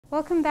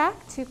Welcome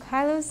back to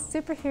Kylo's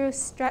Superhero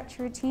Stretch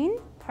Routine,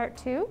 Part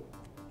 2.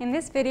 In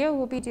this video,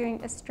 we'll be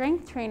doing a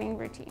strength training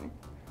routine.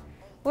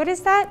 What is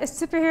that? A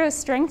superhero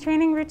strength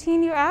training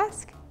routine, you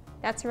ask?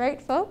 That's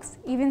right, folks.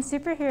 Even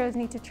superheroes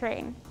need to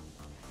train.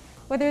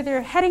 Whether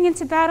they're heading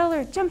into battle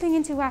or jumping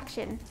into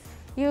action,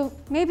 you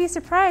may be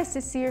surprised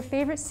to see your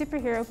favorite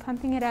superhero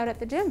pumping it out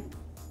at the gym.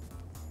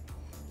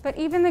 But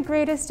even the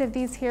greatest of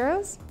these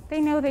heroes,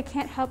 they know they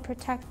can't help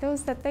protect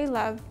those that they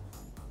love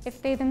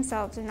if they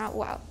themselves are not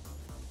well.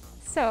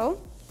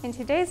 So, in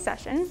today's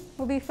session,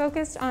 we'll be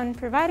focused on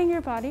providing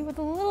your body with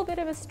a little bit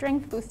of a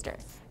strength booster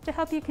to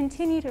help you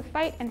continue to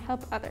fight and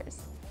help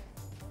others.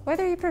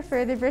 Whether you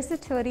prefer the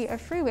versatility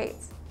of free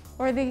weights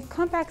or the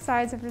compact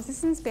size of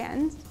resistance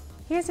bands,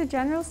 here's a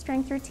general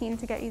strength routine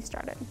to get you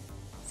started.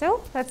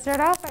 So, let's start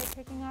off by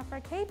taking off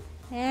our cape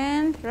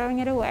and throwing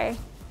it away.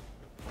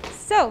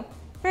 So,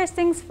 first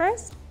things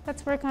first,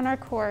 let's work on our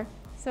core.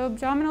 So,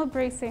 abdominal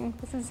bracing.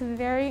 This is a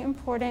very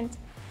important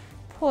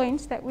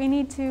point that we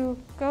need to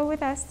go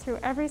with us through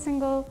every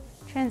single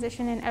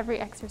transition in every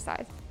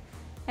exercise.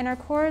 And our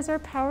core is our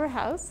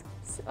powerhouse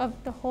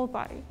of the whole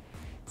body.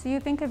 So you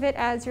think of it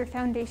as your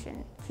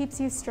foundation. It keeps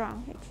you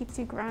strong, it keeps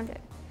you grounded.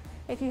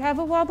 If you have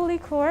a wobbly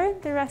core,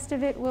 the rest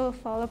of it will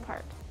fall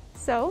apart.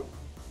 So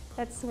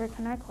let's work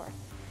on our core.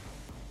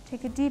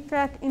 Take a deep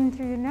breath in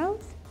through your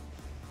nose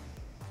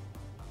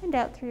and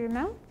out through your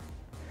mouth.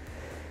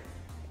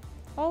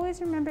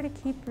 Always remember to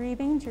keep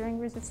breathing during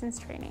resistance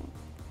training.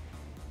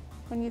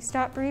 When you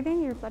stop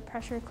breathing, your blood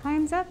pressure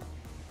climbs up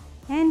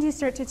and you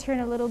start to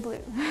turn a little blue.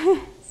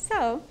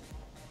 So,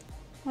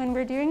 when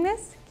we're doing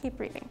this, keep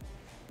breathing.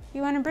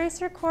 You want to brace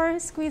your core,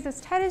 squeeze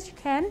as tight as you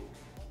can.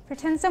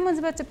 Pretend someone's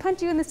about to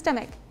punch you in the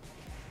stomach.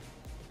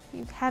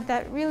 You have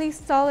that really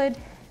solid,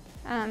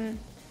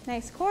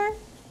 nice core.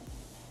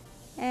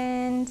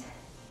 And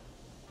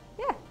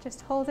yeah,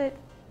 just hold it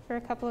for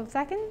a couple of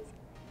seconds.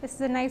 This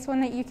is a nice one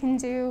that you can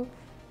do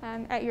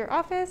at your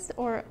office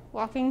or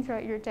walking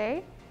throughout your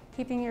day.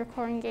 Keeping your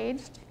core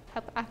engaged,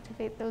 help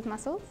activate those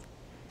muscles.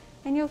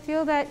 And you'll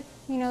feel that,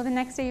 the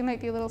next day you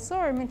might be a little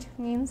sore, which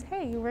means,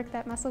 hey, you worked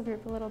that muscle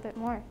group a little bit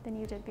more than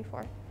you did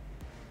before.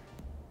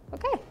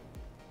 Okay,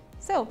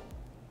 so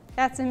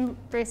that's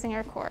embracing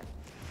our core.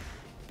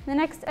 The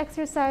next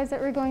exercise that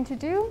we're going to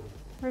do,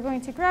 we're going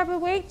to grab a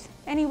weight,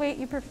 any weight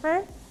you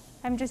prefer.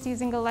 I'm just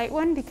using a light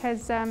one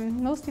because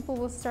most people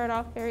will start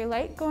off very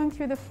light, going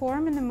through the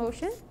form and the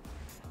motion,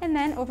 and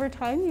then over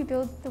time you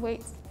build the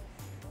weights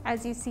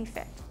as you see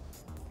fit.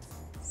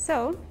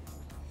 So,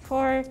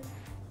 for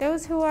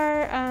those who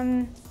are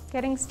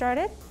getting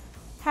started,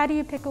 how do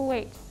you pick a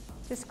weight?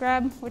 Just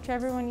grab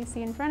whichever one you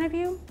see in front of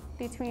you,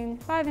 between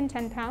 5 and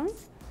 10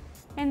 pounds,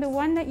 and the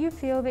one that you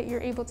feel that you're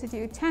able to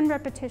do 10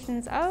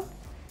 repetitions of,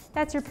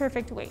 that's your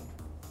perfect weight.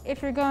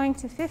 If you're going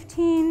to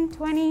 15,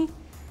 20,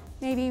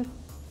 maybe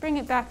bring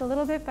it back a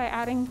little bit by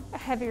adding a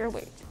heavier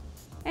weight.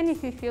 And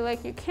if you feel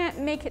like you can't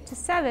make it to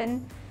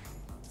 7,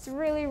 it's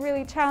really,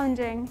 really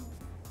challenging,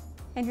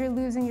 and you're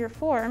losing your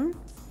form,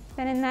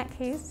 then in that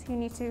case, you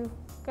need to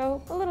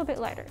go a little bit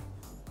lighter.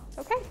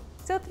 Okay,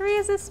 so 3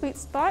 is a sweet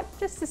spot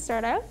just to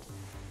start out.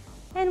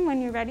 And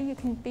when you're ready, you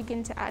can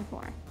begin to add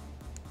more.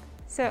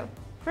 So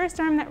first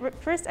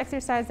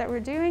exercise that we're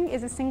doing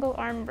is a single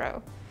arm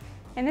row.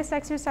 And this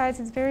exercise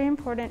is very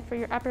important for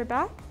your upper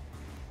back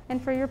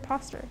and for your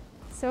posture.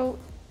 So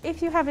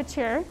if you have a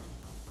chair,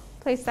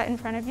 place that in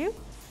front of you.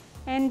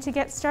 And to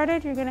get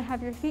started, you're gonna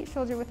have your feet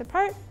shoulder width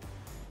apart.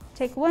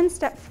 Take 1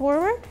 step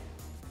forward.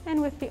 And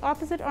with the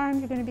opposite arm,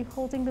 you're going to be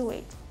holding the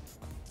weight.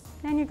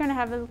 Then you're going to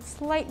have a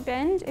slight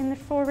bend in the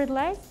forward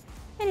leg,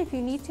 and if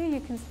you need to, you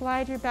can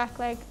slide your back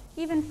leg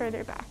even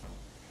further back.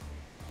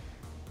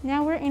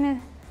 Now we're in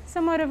a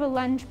somewhat of a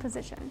lunge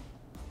position.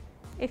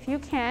 If you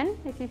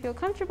feel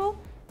comfortable,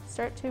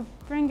 start to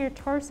bring your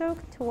torso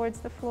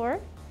towards the floor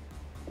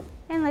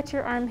and let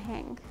your arm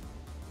hang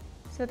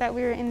so that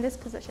we're in this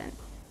position.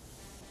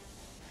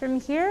 From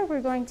here, we're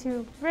going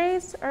to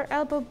raise our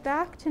elbow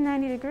back to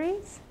 90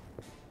 degrees.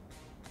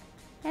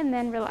 And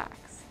then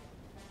relax.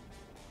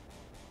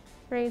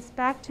 Raise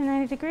back to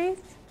 90 degrees,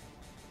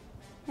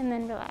 and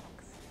then relax.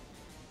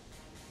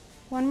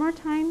 One more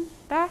time,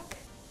 back,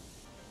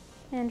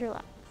 and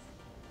relax.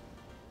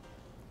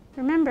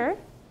 Remember,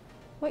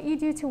 what you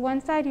do to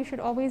one side, you should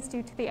always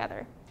do to the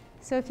other.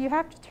 So if you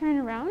have to turn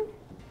around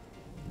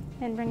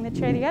and bring the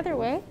chair the other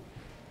way,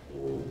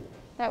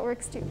 that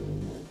works too.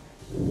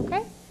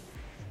 Okay?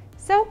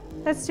 So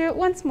let's do it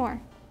once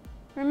more.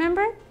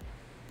 Remember,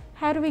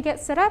 how do we get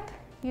set up?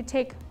 You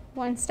take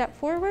 1 step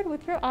forward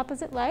with your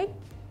opposite leg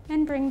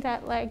and bring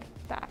that leg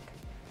back.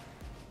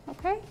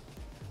 Okay?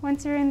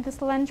 Once you're in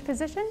this lunge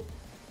position,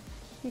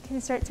 you can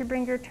start to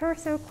bring your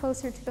torso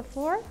closer to the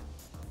floor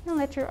and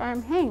let your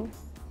arm hang.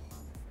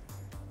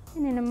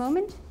 And in a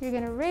moment, you're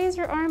going to raise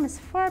your arm as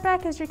far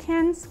back as you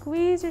can,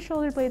 squeeze your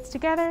shoulder blades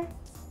together,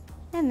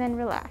 and then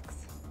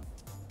relax.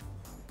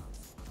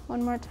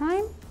 One more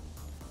time.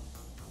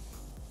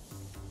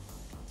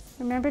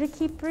 Remember to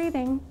keep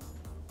breathing.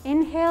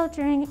 Inhale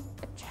during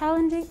a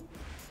challenging,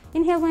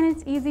 inhale when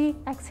it's easy,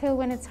 exhale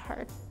when it's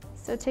hard.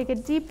 So take a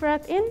deep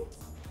breath in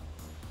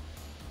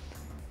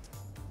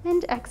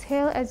and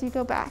exhale as you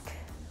go back.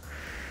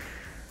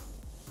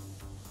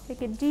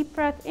 Take a deep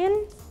breath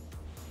in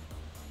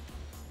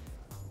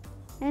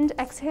and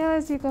exhale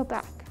as you go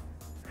back.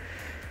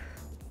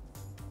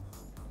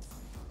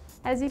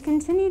 As you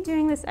continue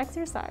doing this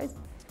exercise,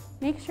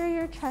 make sure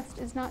your chest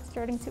is not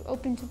starting to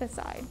open to the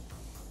side.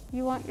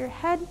 You want your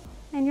head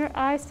and your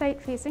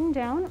eyesight facing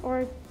down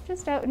or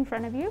just out in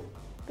front of you,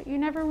 but you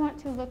never want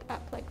to look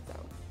up like so.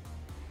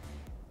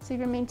 So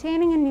you're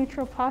maintaining a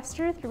neutral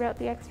posture throughout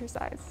the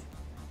exercise.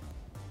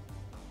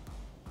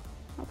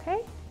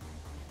 Okay?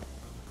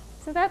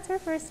 So that's our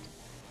first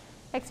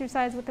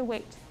exercise with the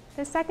weight.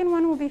 The second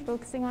one will be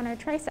focusing on our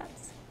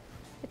triceps.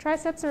 The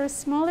triceps are a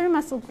smaller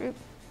muscle group,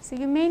 so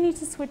you may need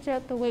to switch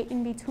out the weight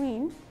in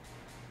between.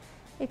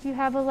 If you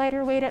have a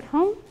lighter weight at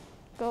home,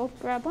 go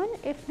grab one.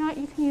 If not,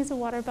 you can use a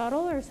water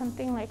bottle or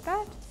something like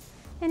that,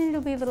 and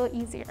it'll be a little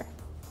easier.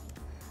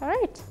 All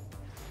right.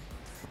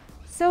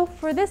 So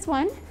for this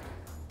one,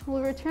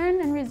 we'll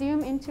return and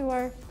resume into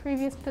our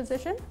previous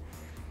position.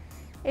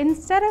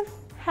 Instead of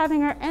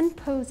having our end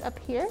pose up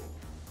here,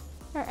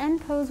 our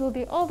end pose will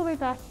be all the way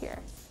back here.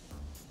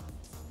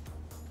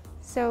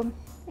 So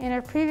in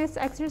our previous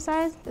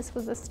exercise, this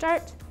was the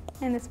start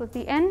and this was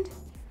the end.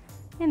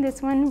 In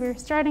this one, we're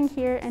starting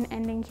here and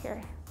ending here.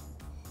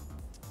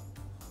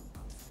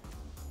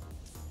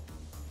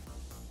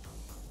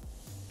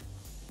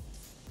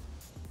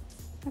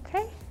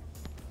 Okay.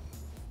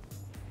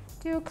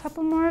 Do a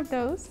couple more of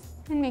those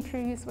and make sure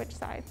you switch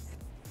sides.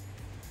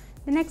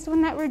 The next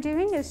one that we're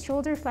doing is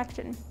shoulder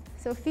flexion.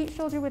 So feet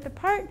shoulder width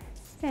apart,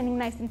 standing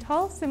nice and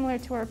tall, similar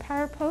to our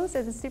power pose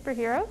as a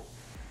superhero.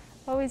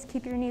 Always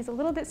keep your knees a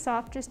little bit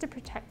soft just to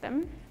protect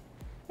them.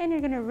 And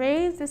you're gonna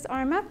raise this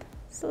arm up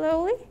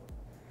slowly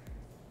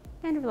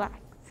and relax.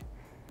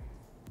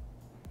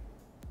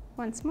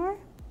 Once more,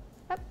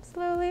 up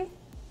slowly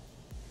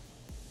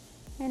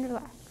and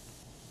relax.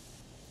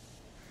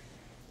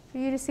 For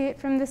you to see it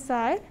from this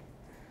side.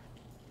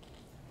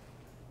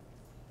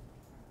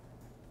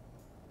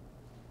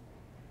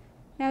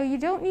 Now you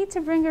don't need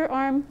to bring your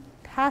arm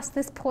past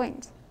this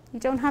point. You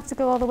don't have to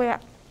go all the way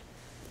up.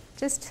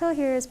 Just till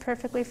here is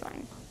perfectly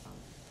fine.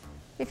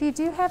 If you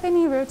do have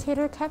any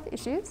rotator cuff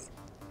issues,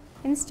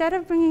 instead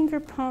of bringing your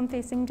palm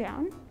facing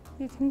down,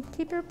 you can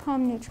keep your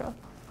palm neutral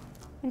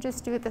and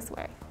just do it this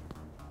way.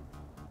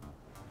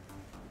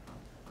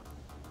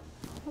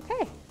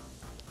 Okay.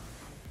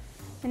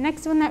 The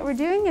next one that we're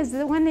doing is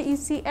the one that you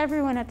see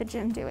everyone at the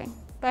gym doing,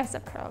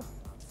 bicep curl.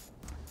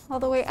 All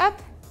the way up,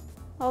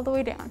 all the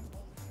way down.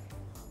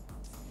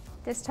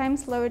 This time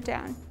slow it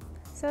down.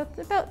 So it's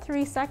about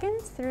 3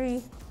 seconds,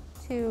 3,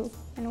 2,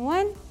 and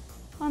 1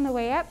 on the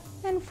way up,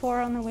 and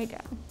 4 on the way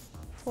down.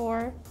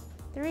 4,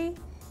 3,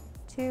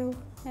 2,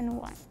 and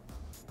 1.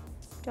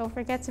 Don't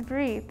forget to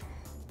breathe.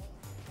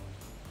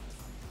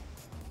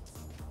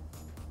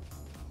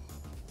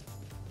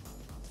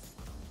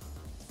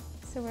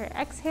 So we're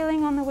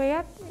exhaling on the way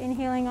up,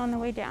 inhaling on the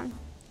way down.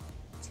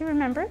 To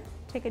remember,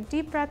 take a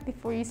deep breath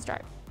before you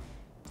start.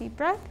 Deep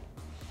breath,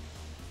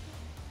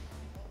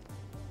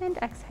 and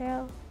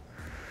exhale.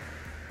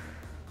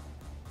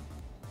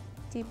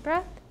 Deep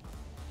breath,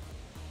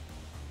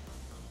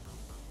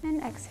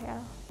 and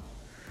exhale.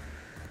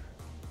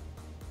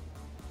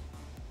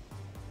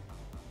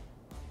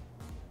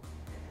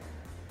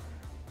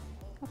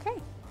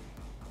 Okay,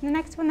 the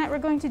next one that we're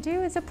going to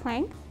do is a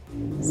plank.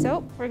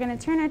 So we're going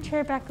to turn our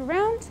chair back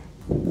around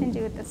and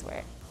do it this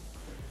way.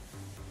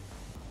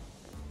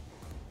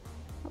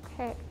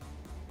 Okay.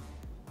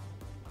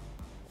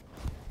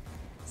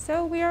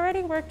 So we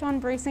already worked on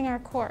bracing our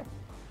core.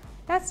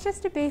 That's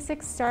just a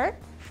basic start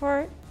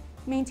for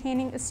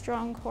maintaining a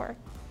strong core.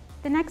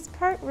 The next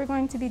part we're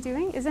going to be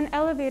doing is an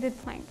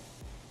elevated plank.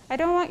 I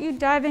don't want you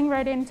diving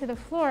right into the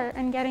floor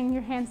and getting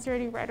your hands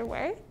dirty right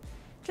away.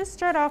 Just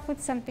start off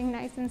with something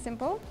nice and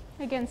simple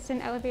against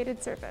an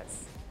elevated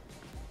surface.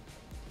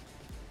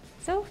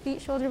 So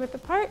feet shoulder width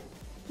apart.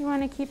 You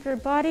want to keep your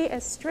body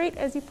as straight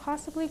as you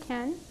possibly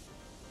can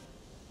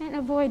and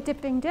avoid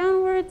dipping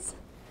downwards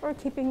or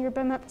keeping your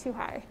bum up too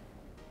high.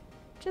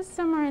 Just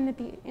somewhere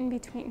in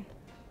between.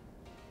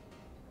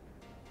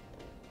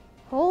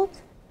 Hold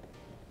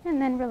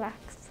and then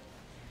relax.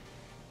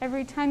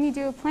 Every time you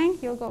do a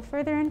plank, you'll go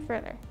further and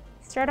further.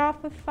 Start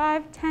off with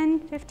 5, 10,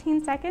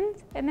 15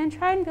 seconds and then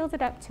try and build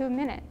it up to a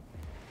minute.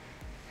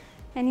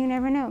 And you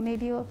never know,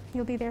 maybe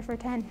you'll be there for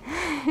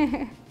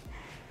 10.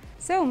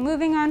 So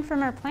moving on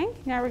from our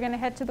plank, now we're going to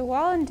head to the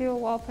wall and do a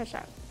wall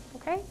push-up.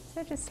 Okay,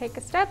 so just take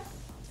a step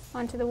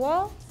onto the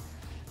wall,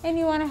 and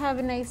you want to have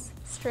a nice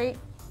straight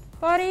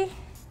body,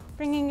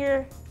 bringing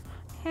your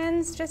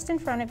hands just in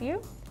front of you,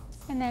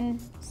 and then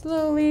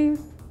slowly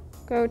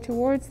go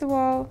towards the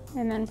wall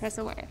and then press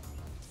away.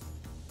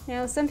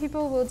 Now some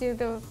people will do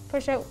the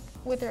push-up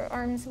with their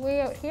arms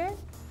way out here.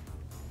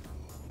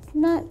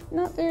 Not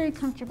very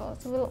comfortable,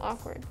 it's a little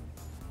awkward.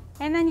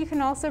 And then you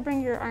can also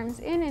bring your arms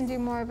in and do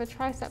more of a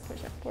tricep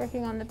push-up,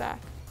 working on the back.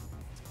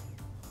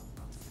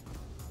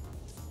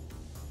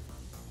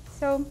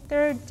 So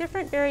there are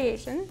different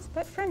variations,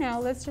 but for now,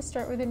 let's just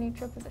start with a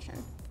neutral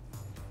position.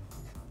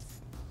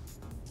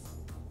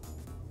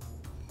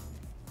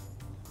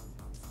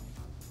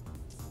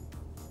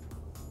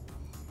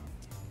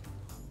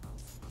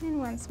 And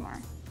once more.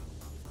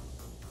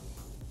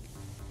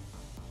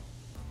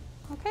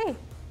 Okay,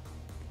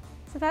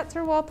 so that's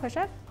our wall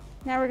push-up.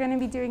 Now we're going to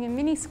be doing a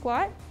mini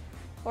squat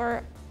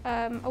or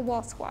a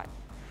wall squat.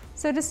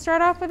 So to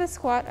start off with a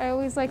squat, I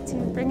always like to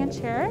bring a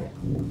chair,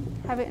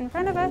 have it in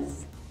front of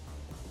us,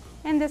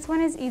 and this one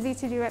is easy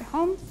to do at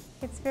home.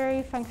 It's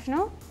very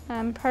functional,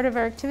 part of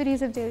our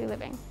activities of daily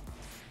living.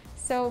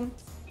 So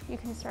you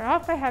can start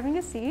off by having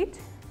a seat,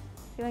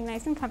 feeling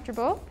nice and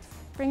comfortable.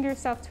 Bring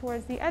yourself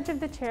towards the edge of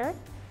the chair,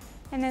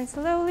 and then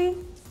slowly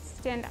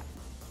stand up,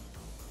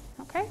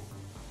 okay?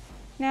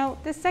 Now,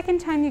 the second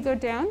time you go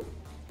down,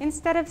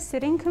 instead of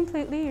sitting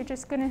completely, you're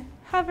just gonna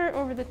hover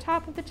over the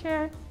top of the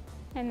chair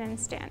and then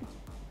stand.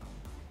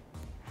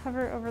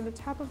 Hover over the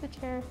top of the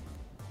chair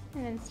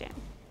and then stand.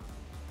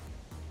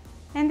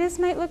 And this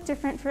might look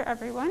different for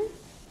everyone,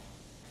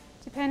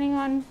 depending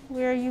on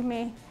where you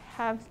may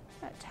have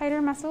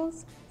tighter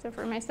muscles. So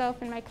for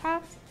myself and my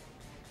calves,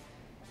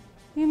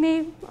 you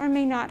may or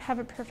may not have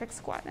a perfect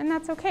squat, and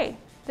that's okay.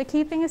 The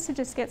key thing is to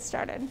just get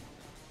started.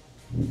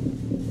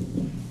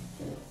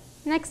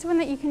 Next one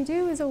that you can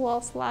do is a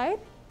wall slide.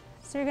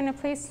 So you're going to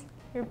place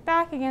your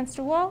back against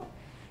a wall,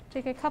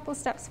 take a couple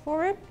steps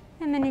forward,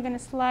 and then you're going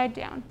to slide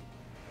down.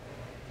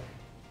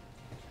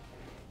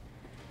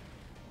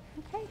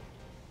 Okay,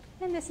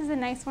 and this is a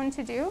nice one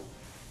to do.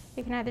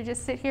 You can either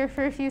just sit here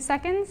for a few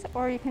seconds,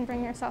 or you can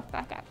bring yourself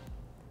back up.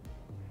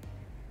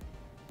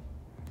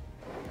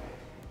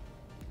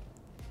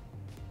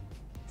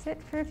 Sit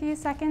for a few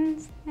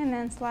seconds, and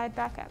then slide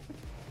back up.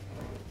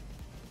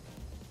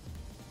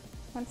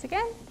 Once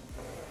again.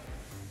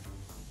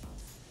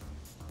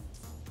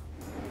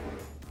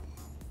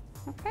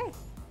 Okay.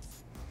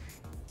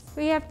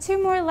 We have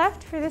 2 more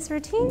left for this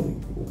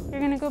routine. You're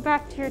going to go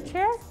back to your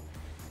chair,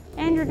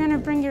 and you're going to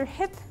bring your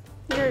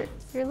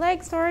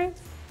leg,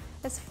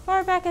 as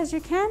far back as you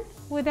can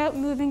without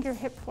moving your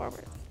hip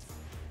forward.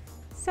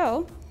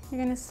 So you're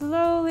going to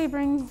slowly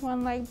bring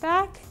one leg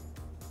back,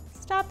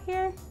 stop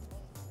here,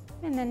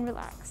 and then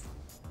relax.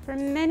 For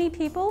many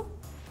people,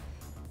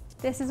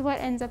 this is what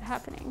ends up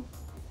happening.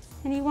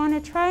 And you want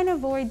to try and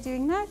avoid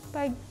doing that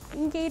by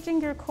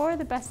engaging your core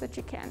the best that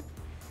you can.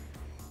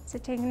 So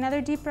take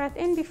another deep breath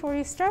in before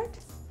you start.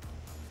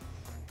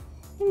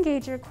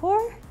 Engage your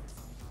core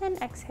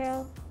and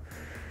exhale.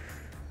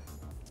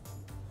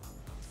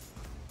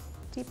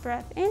 Deep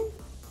breath in.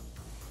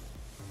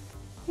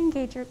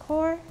 Engage your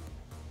core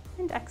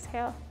and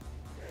exhale.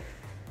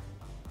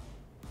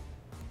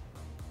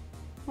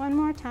 One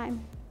more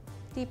time.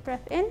 Deep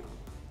breath in.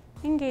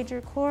 Engage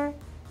your core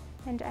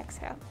and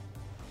exhale.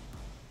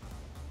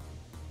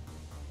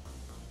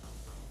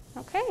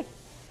 Okay.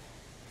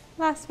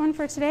 Last one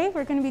for today,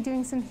 we're going to be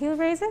doing some heel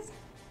raises.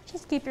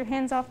 Just keep your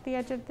hands off the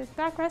edge of the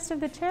backrest of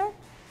the chair,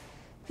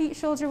 feet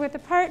shoulder width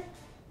apart,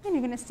 and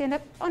you're going to stand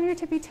up on your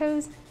tippy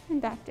toes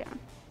and back down.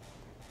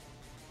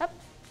 Up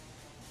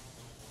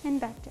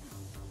and back down.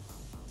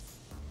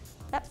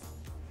 Up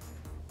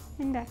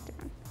and back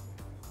down.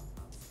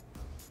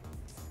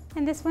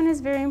 And this one is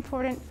very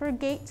important for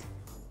gait,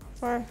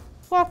 for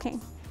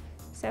walking.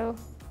 So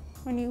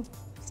when you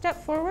step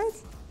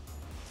forwards,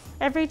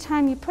 every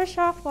time you push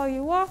off while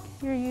you walk,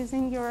 you're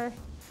using your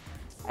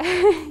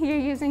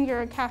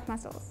calf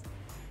muscles.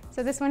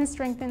 So this one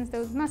strengthens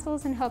those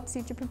muscles and helps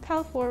you to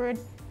propel forward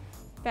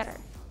better.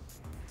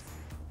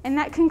 And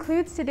that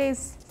concludes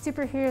today's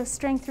superhero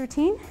strength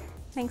routine.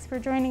 Thanks for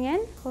joining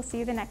in. We'll see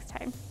you the next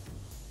time.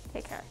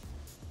 Take care.